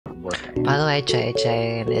working. By the way,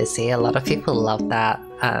 JJ and Izzy, a lot of people love that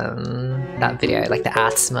video, like the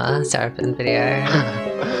asthma Seraphim video.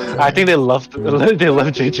 I think they love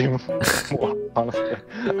JJ more, honestly.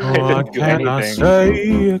 What can I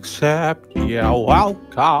say except yeah,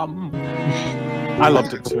 welcome? I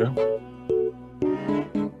loved it too.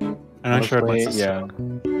 And I showed my sister. Yeah.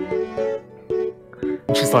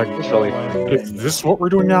 She's like, It's really is this what we're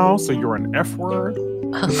doing now? So you're an F word?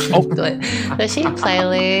 Oh, does she play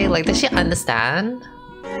League? Like, does she understand?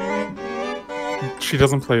 She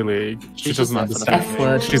doesn't play League. She doesn't understand. F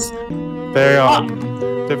word.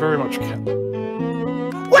 They're very much.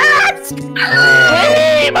 What?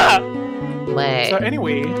 Wait. So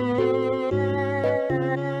anyway.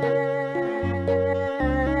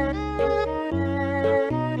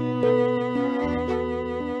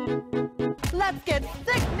 Let's get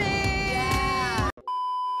sexy!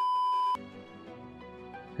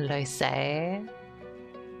 Loise.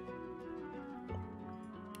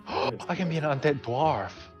 I can be an undead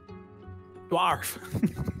dwarf. Dwarf.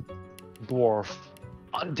 Dwarf.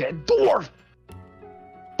 Undead dwarf!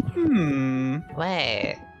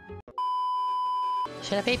 Wait.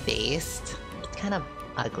 Should I be beast? It's kind of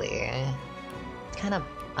ugly. It's kind of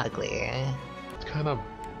ugly. It's kind of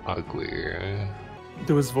ugly.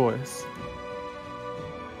 Do his voice.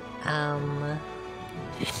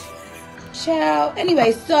 Ciao.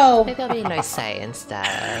 Anyway, so Maybe I'll be Loise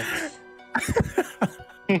instead.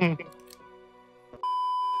 Do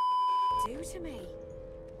to me.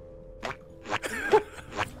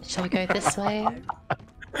 Shall we go this way?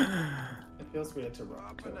 It feels weird to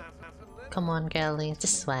rock. Come on, girlies,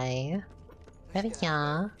 this way. There we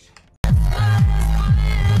are.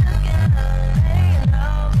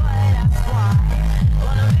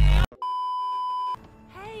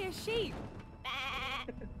 Hey, a sheep!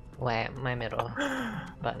 Wait, my middle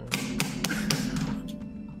button.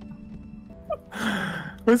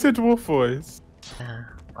 Where's your dwarf voice?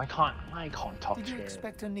 I can't talk Did to you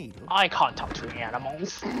expect a needle? I can't talk to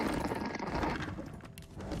animals.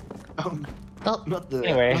 Oh. Not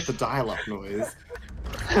the dial-up noise.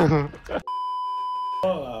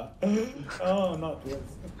 Oh, not this.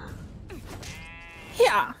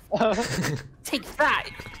 Yeah! Take that,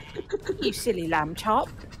 you silly lamb chop.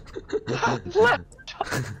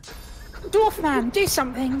 Dwarf man, do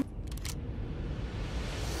something!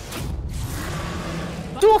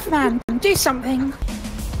 Dwarf man, do something!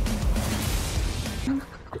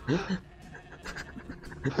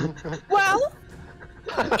 Well,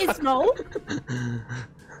 Izmall,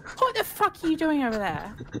 what the fuck are you doing over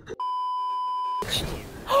there?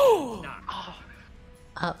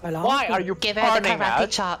 Why are you Give her the burning karate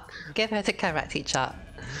us? chop. Give her the karate chop.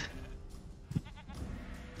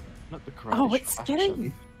 Not the karate Oh, it's chop,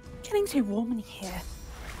 getting too warm in here.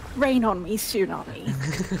 Rain on me, tsunami.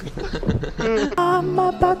 I'm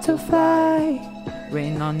about to fly.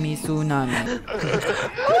 Rain on me, tsunami.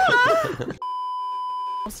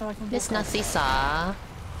 So I can Miss Narcissa.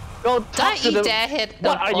 Go talk Don't to you the... dare hit the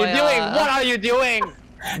What are you boiler. doing? What are you doing?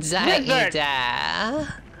 Don't you Lizard.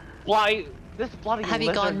 dare. Why? This bloody Have you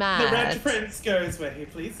lizard. gone The mad? Red Prince goes where he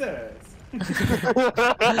pleases.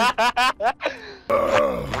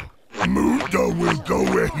 Mundo will go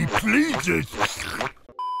where he pleases.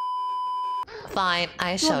 Fine,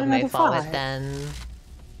 I shall want another move forward fight? then.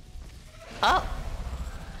 Oh!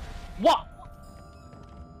 What?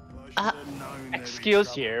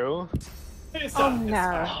 Excuse you? Oh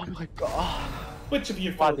no. Oh my god. Which of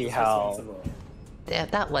you Bloody is hell. responsible? Yeah,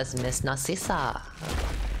 that was Miss Narcissa.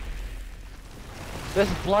 This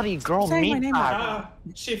bloody girl Say my meat name bag.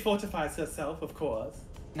 She fortifies herself, of course.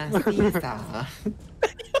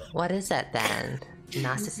 What is it then?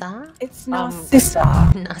 Narcissa? It's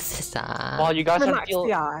Narcissa. Narcissa. Well, you guys have Relax to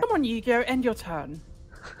the eye. Come on, Yu-Gi-Oh! End your turn.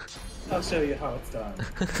 I'll show you how it's done.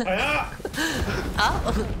 Ah!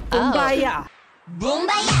 Oh! Boombayah.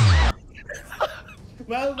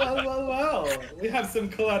 Well. We have some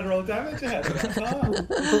collateral damage ahead of us,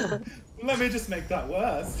 huh? Let me just make that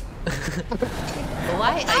worse.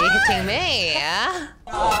 Why are you hitting me?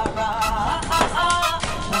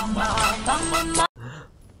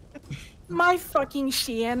 My fucking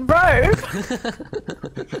Shein robe.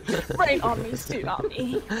 Rain on me,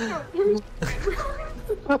 tsunami.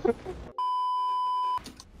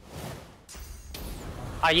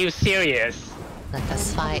 Are you serious? Let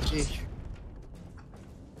us fight.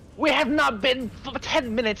 We have not been for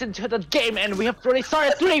 10 minutes into the game and we have already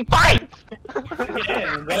started 3 fights!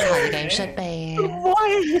 Yeah, That's how the game should be. Why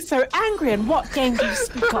are you so angry and what game do you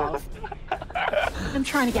speak of? I'm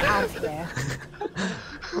trying to get out of here.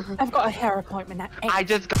 I've got a hair appointment at 8. I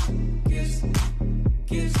just got...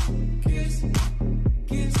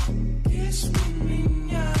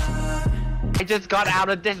 I just got out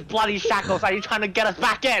of this bloody shackles. Are you trying to get us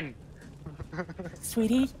back in?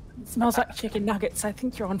 Sweetie, it smells like chicken nuggets. I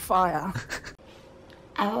think you're on fire.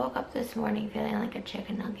 I woke up this morning feeling like a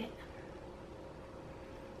chicken nugget.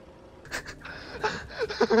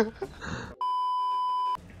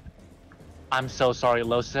 I'm so sorry,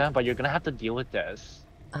 Losa, but you're gonna have to deal with this.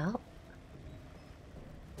 Oh.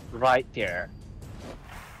 Right there.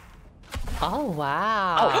 Oh,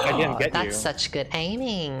 wow. Oh, I didn't get That's you. such good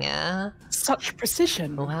aiming. Such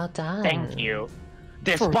precision. Well done. Thank you.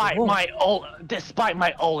 Despite my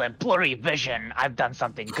old and blurry vision, I've done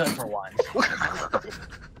something good for once.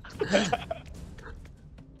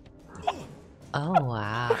 Oh,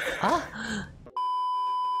 wow. Oh.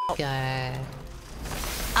 Go.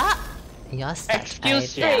 Ah! You're such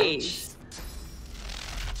Excuse a me. bitch.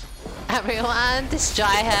 Everyone, destroy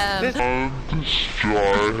him! Destroy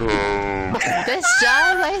him.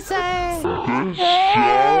 Destroy Laser!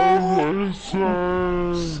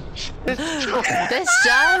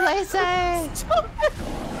 Destroy Laser!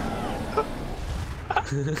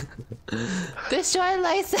 Destroy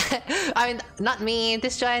Laser! I mean, not me,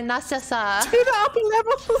 destroy Narcissa! To the upper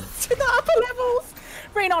levels! To the upper levels!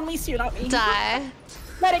 Rain on me soon, Die!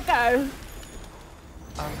 Let it go!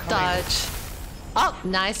 Dodge! Oh,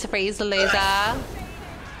 nice to freeze the laser!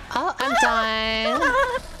 Oh, I'm dying!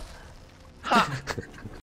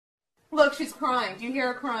 Look, she's crying. Do you hear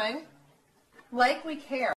her crying? Like we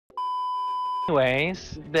care.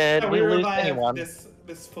 Anyways, did we lose anyone? This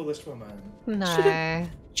foolish woman. No.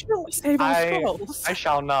 Should always save our souls. I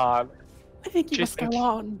shall not. I think you must go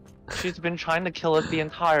on. She's been trying to kill us the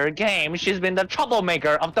entire game. She's been the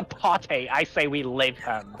troublemaker of the party. I say we leave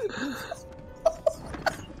him.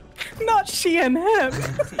 Not she and him.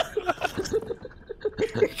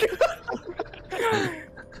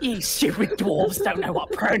 You stupid dwarves don't know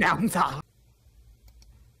what pronouns are.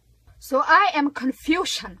 So I am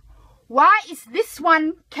confusion. Why is this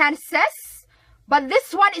one Kansas, but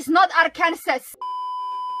this one is not Arkansas?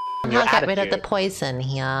 I'll get rid of the poison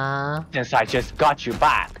here. Since I just got you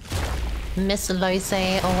back. Miss Loise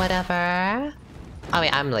or whatever. Oh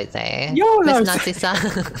wait, I'm Loise. You're Miss Loise. Narcissa.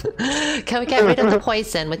 Can we get rid of the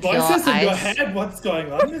poison with your Voices in your eyes? head? What's going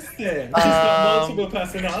on, this thing? She's got multiple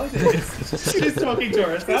personalities. She's talking to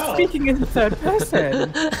herself. Speaking in third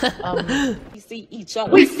person. We see each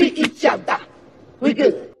other. We see each other. We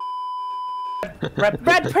good. Red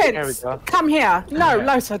Prince, come here. No,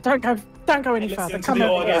 Losa, don't go any further. Listen to Come the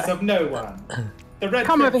over orders here. of no one. The Red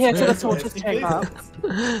Come over here Prince to the knows tortoise he chamber.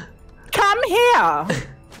 pleases. Come here,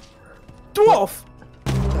 dwarf.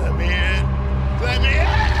 Let me in. Let me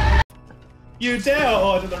in. You dare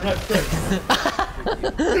order the Red Prince.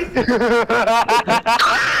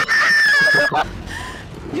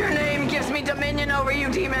 Your name gives me dominion over you,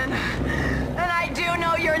 demon. And I do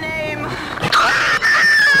know your name.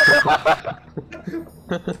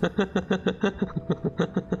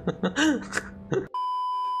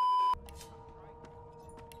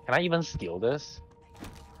 Can I even steal this?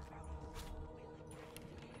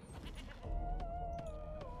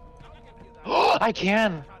 I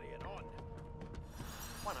can!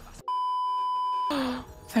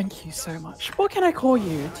 Thank you so much. What can I call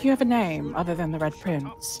you? Do you have a name other than the Red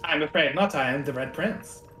Prince? I'm afraid not. I am the Red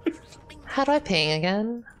Prince. How do I ping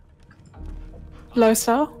again?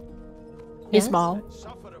 Losa? Yes? Izmall?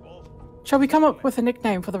 Shall we come up with a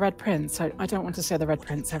nickname for the Red Prince? I don't want to say the Red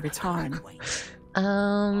Prince every time.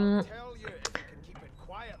 I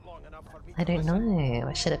don't know.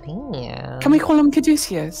 What should it be? Can we call him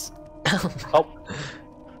Caduceus? Oh.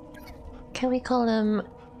 Can we call him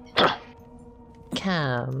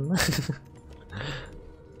Cam? This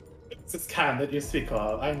is Cam that you speak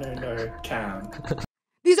of. I know no Cam.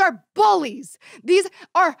 These are bullies. These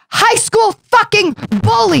are high school fucking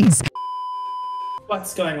bullies.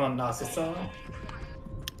 What's going on, Narcissa?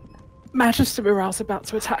 Magister Morale's about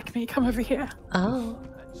to attack me. Come over here. Oh.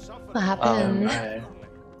 What happened? No.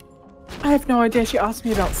 I have no idea. She asked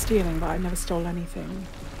me about stealing, but I never stole anything.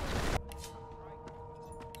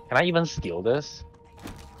 Can I even steal this?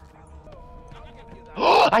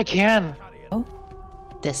 I can!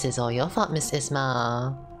 This is all your fault, Miss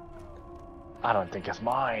Izmall. I don't think it's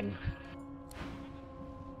mine.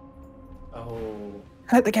 Oh.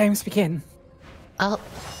 Let the games begin. Oh.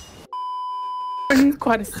 I'm in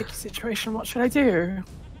quite a sticky situation. What should I do?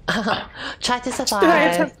 Try to Did I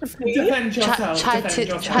survive. attempt to flee? Defend yourself. Try defend to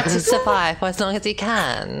yourself. survive for as long as you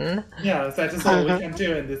can. Yes, that is all we can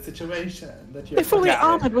do in this situation. That you're They're fully protected.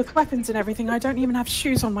 armored with weapons and everything. I don't even have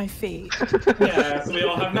shoes on my feet. Yeah, so we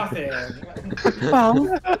all have nothing.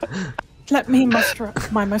 Well, let me muster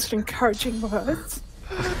up my most encouraging words.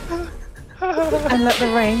 and let the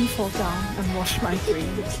rain fall down and wash my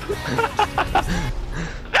dreams.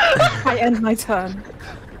 I end my turn.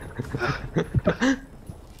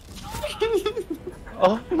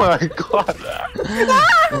 Oh my god.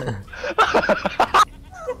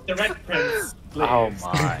 The Red Prince. Please. Oh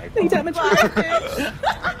my. They damage my fish.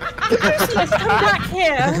 Let's come back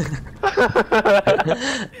here.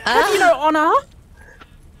 Have you no honor?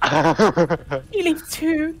 You leave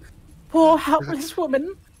two poor helpless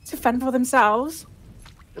women to fend for themselves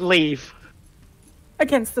Leave.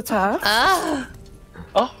 against the turf. Oh.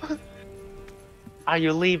 Are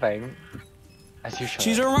you leaving? As you should.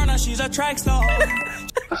 She's a runner, she's a track star.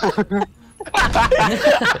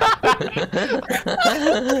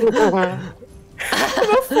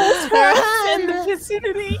 In the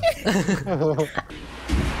vicinity.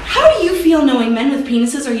 How do you feel knowing men with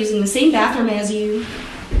penises are using the same bathroom as you?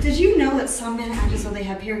 Did you know that some men act as though they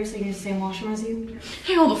have periods so they use the same washroom as you?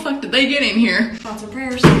 How the fuck did they get in here? Thoughts and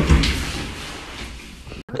prayers.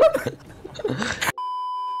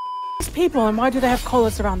 These people, and why do they have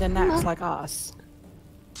collars around their necks like us?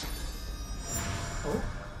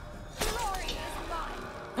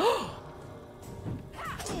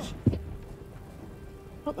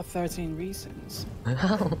 Not the 13 reasons.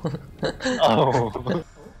 Oh.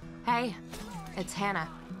 Hey, it's Hannah.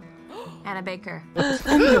 Hannah Baker.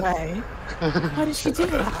 Anyway, why did she do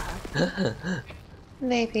that?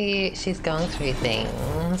 Maybe she's going through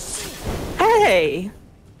things. Hey!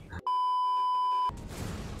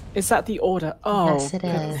 Is that the order? Oh, Yes, it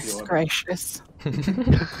goodness is. gracious. Wow.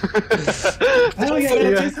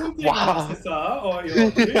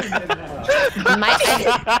 Might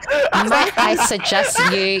I suggest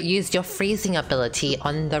you use your freezing ability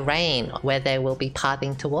on the rain where they will be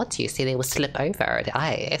pathing towards you so they will slip over the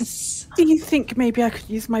ice? Do you think maybe I could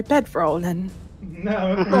use my bedroll and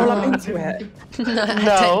roll up into it? No, I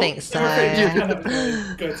don't think so. You kind of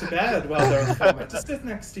go to bed while there are four men to sit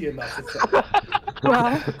next to you, not to sit.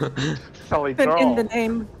 Well, Silly then girl. in the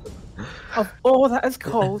name of all that is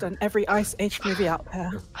cold and every Ice Age movie out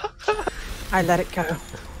there, I let it go.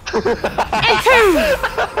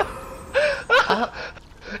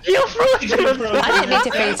 You froze yourself! I didn't mean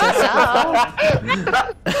to freeze yourself.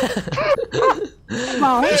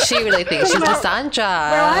 Well, She really thinks she's Cassandra.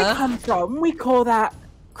 Where I come from, we call that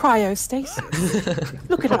cryostasis.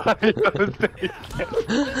 Look it up.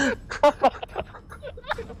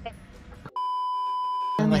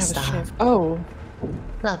 Oh,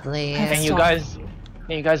 lovely. Can you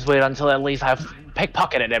guys wait until at least I've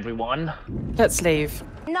pickpocketed everyone? Let's leave.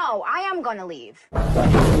 No, I am gonna leave.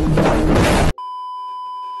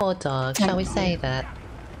 Poor dog, shall we say that?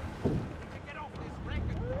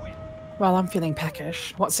 Well, I'm feeling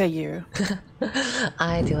peckish. What say you?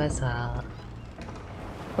 I do as well.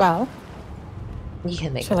 Well, you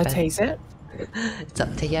can make shall I the tase it? It's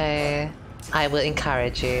up to you. I will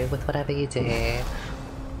encourage you with whatever you do.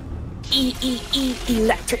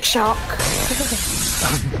 Electric shock.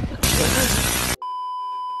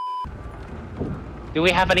 Do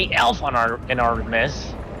we have any elf in our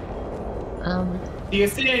midst? Do you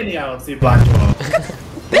see any elves, you black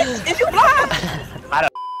dwarf? Is you black? I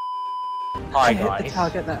don't. Hi I hit the guys.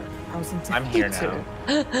 target that I was intended I'm here to.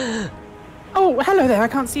 now. Oh, hello there. I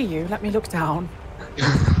can't see you. Let me look down.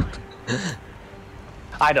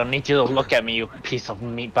 I don't need you to look at me, you piece of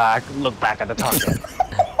meat bag. Look back at the target.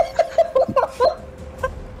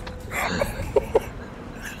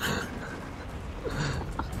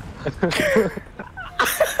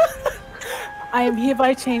 I am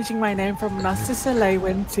hereby changing my name from Narcissa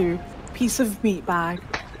Leywin to Piece of Meat Bag.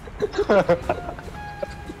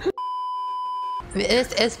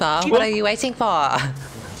 Izmall, what are you waiting for? I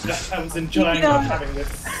was enjoying not having this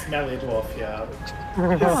smelly dwarf here.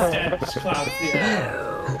 Stench clouds the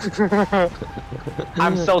air.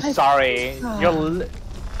 I'm so sorry.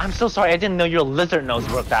 I'm so sorry. I didn't know your lizard nose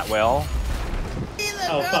worked that well.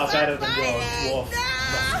 Oh, far better than your dwarf.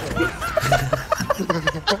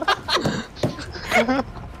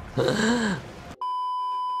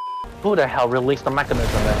 Who the hell released the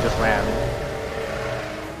mechanism that just ran?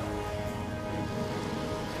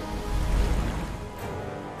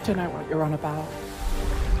 Don't know what you're on about.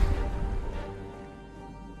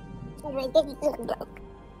 I have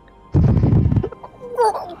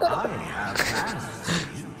asked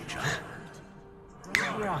you, child.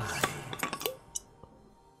 Right.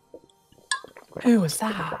 Who was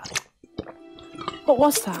that? What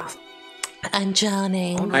was that? I'm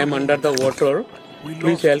drowning. I am under the water.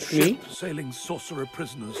 Please help me. Sailing sorcerer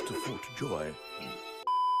prisoners to Fort Joy.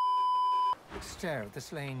 Stare at the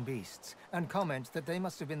slain beasts and comment that they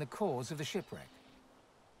must have been the cause of the shipwreck.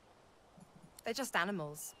 They're just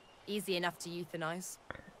animals. Easy enough to euthanize.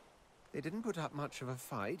 They didn't put up much of a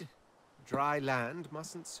fight. Dry land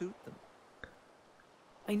mustn't suit them.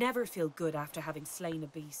 I never feel good after having slain a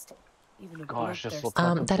beast. Even a Gosh, this bloodthirsty.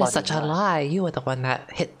 looks like That is such a lie. You were the one that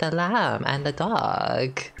hit the lamb and the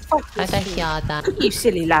dog. I don't hear that. You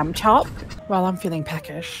silly lamb chop. Well, I'm feeling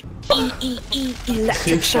peckish.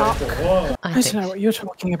 Electric shock. I don't know what you're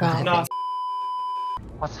talking about. No.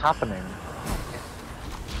 What's happening?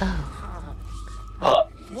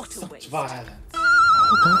 What such violence.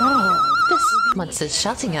 Oh, this monster's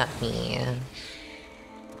shouting at me.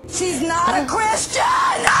 She's not a Christian!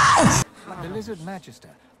 The lizard magister,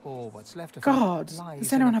 or what's left of God, her, lies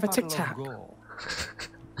does anyone in have a puddle Tic of Tac? gore.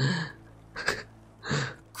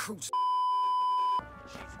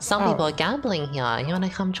 Some people are gambling here. You wanna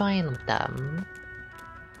come join with them?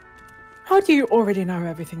 How do you already know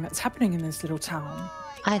everything that's happening in this little town?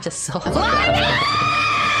 I just saw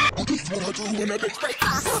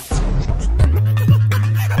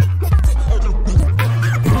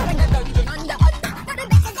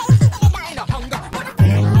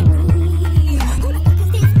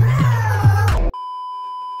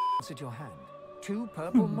At your hand, 2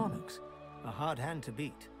 purple monarchs. A hard hand to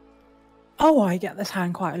beat. Oh, I get this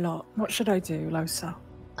hand quite a lot. What should I do, Losa?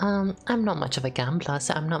 I'm not much of a gambler,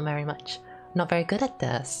 so I'm not very good at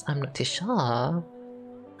this. I'm not too sure.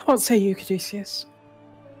 What say you, Caduceus?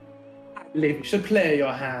 I believe you should play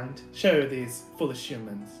your hand. Show these foolish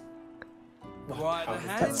humans. Right, the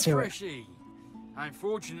hand's Let's do it. freshy.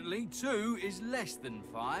 Unfortunately, 2 is less than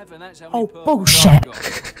 5, and that's how Oh, many purples bullshit. I've got.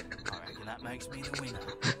 I reckon that makes me the winner.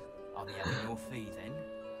 I'll be having your fee then.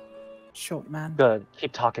 Short man. Good.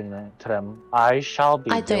 Keep talking to them. I shall be.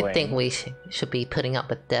 I don't think we should be putting up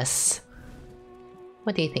with this.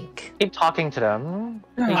 What do you think? Keep talking to them.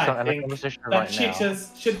 Please don't end the conversation that right now.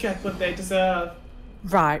 cheaters should get what they deserve.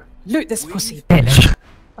 Right. Loot this pussy, bitch.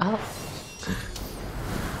 Oh.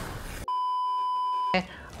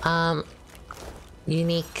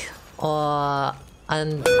 Unique or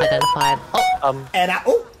unidentified. Oh. And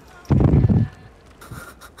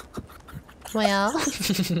Well.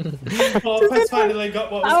 Paul's finally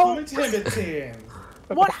got what was coming to him, it seems.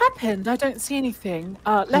 What happened? I don't see anything.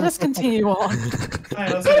 Let us continue on.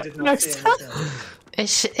 I also did not see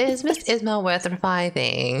anything. Is Miss Izmall worth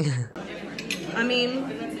reviving? I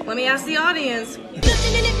mean, let me ask the audience.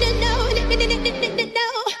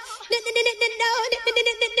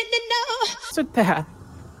 Stood there.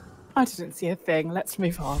 I didn't see a thing. Let's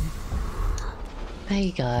move on. There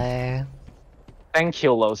you go. Thank you,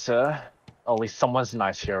 Losa. At least someone's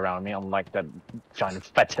nice here around me, unlike that giant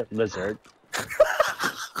fetid lizard.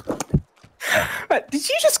 But did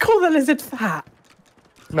you just call the lizard fat?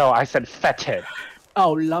 No, I said fetid.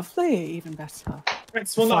 Oh, lovely. Even better.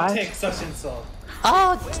 Prince will not take such insult.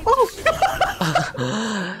 Oh!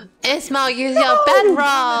 Izmall, use your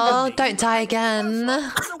bedroll! Don't die again!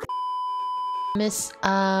 Miss,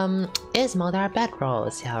 Izmall, there are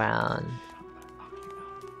bedrolls here around.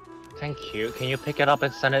 Thank you. Can you pick it up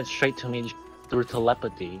and send it straight to me through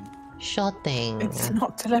telepathy? Sure thing. It's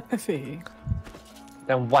not telepathy.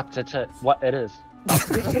 Then what it is?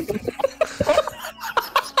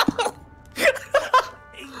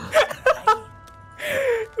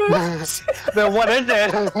 Then what is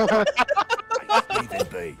it?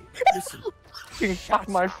 You fuck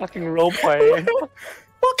my fucking roleplay.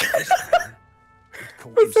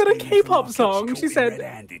 Was that a K-pop song? She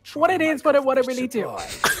said, what it is, what it really do.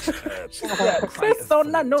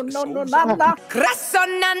 Cressona, no, no, no, na, na.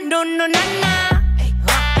 Cressona, no, no, na, na.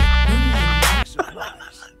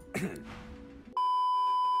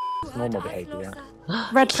 Normal behavior.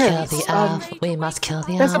 Red Kill Prince. the elf. We must kill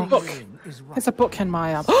the There's a elf. book. There's a book in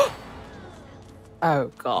my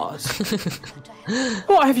Oh God.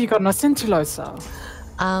 What have you gotten us into, Losa?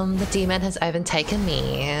 The demon has overtaken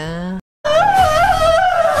me.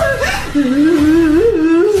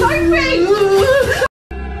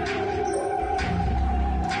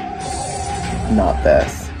 Not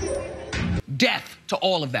this. Death to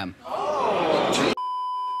all of them.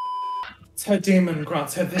 Her demon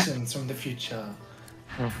grants her visions from the future.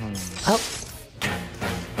 Oh.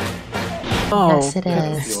 Oh, Yes, it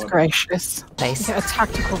goodness is. gracious. Place. Get a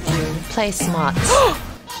tactical view. Play smart.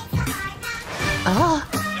 Ah.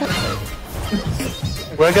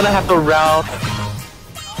 We're gonna have to round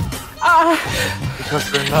Ah!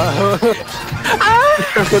 because we're not.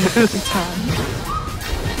 Because of this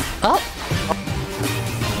Oh.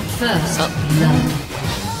 First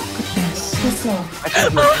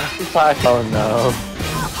Oh no.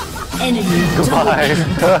 enemy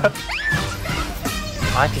Goodbye.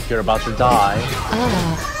 I think you're about to die.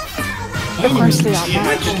 Of course they are.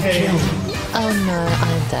 Oh no,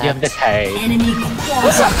 I'm dead. You have the K. Enemy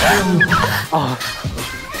quadra kill. Oh.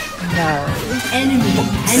 No. Enemy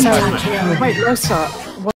pentakill. Wait, Rosa.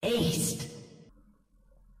 What? Aced.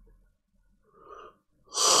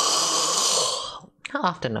 How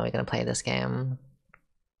often are we gonna play this game?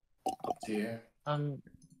 Up to you.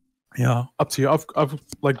 Yeah, up to you. I've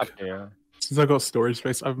like Up to you. since I got storage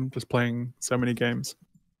space, I'm just playing so many games.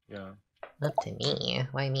 Yeah. Up to me.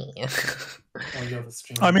 Why me? Oh, you're the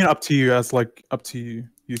streamer. I mean, up to you as like up to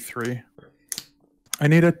you three. I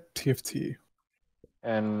need a TFT.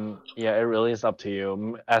 And yeah, it really is up to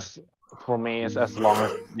you. As for me, it's as long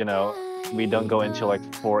as we don't go into like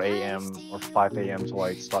 4 a.m. or 5 a.m. to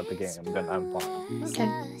like start the game, then I'm fine. Okay.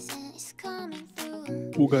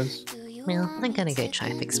 Cool, guys. Well, I'm gonna go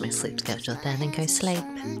try fix my sleep schedule then and go sleep.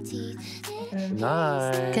 Good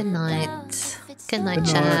night. Good night. Good night,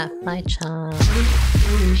 chat. Bye, chat.